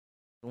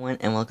Everyone,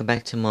 and welcome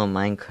back to more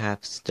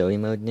Minecraft story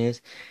mode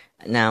news.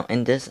 Now,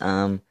 in this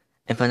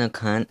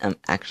EnderCon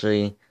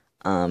actually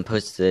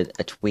posted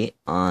a tweet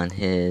on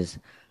his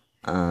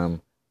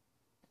um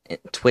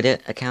Twitter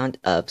account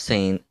of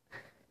saying,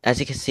 as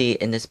you can see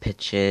in this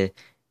picture,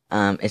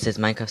 it says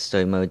Minecraft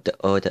story mode, the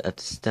Order of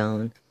the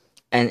Stone,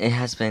 and it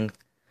has been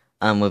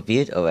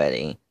reviewed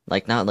already.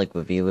 Like, not like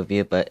review,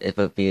 but it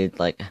reviewed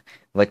like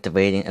what the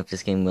rating of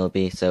this game will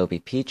be. So it'll be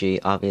PG,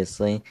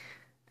 obviously,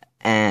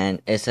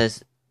 and it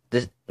says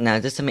this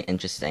is something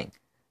interesting.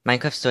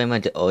 Minecraft Story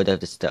Mode: The Order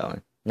of the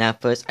Stone. Now, at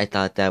first, I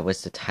thought that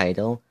was the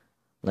title,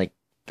 like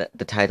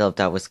the title of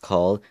that was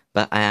called,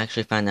 but I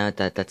actually found out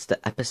that that's the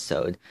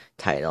episode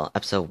title,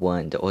 episode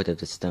 1, The Order of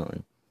the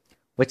Stone.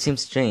 Which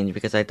seems strange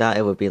because I thought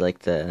it would be like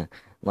the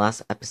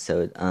last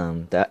episode,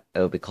 that it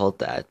would be called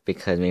that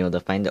because maybe they'll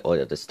find the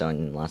Order of the Stone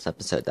in the last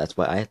episode. That's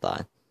what I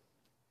thought.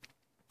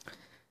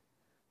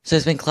 So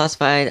it's been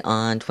classified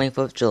on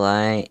 24th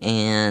July,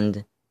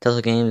 and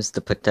Telltale Games,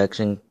 the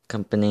production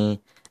company,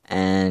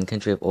 and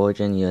country of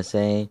origin,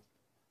 USA,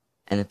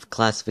 and it's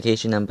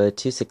classification number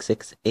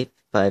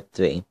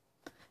 266853.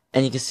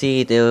 And you can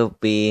see there will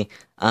be,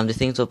 the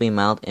things will be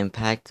mild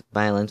impact,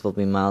 violence will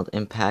be mild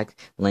impact,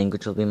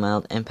 language will be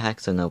mild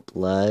impact, so no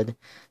blood.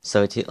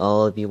 So to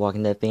all of you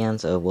Walking Dead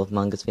fans, or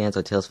Wolfmongers fans,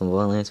 or Tales from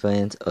Borderlands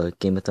fans, or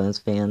Game of Thrones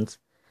fans,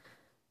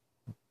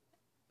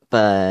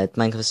 but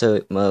Minecraft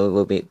Story Mode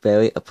will be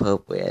very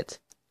appropriate.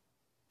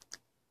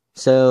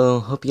 So,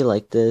 hope you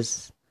like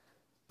this.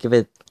 Give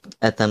it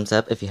a thumbs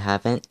up if you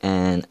haven't,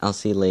 and I'll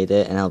see you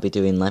later, and I'll be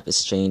doing Life is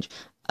Strange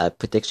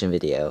prediction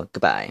video.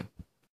 Goodbye.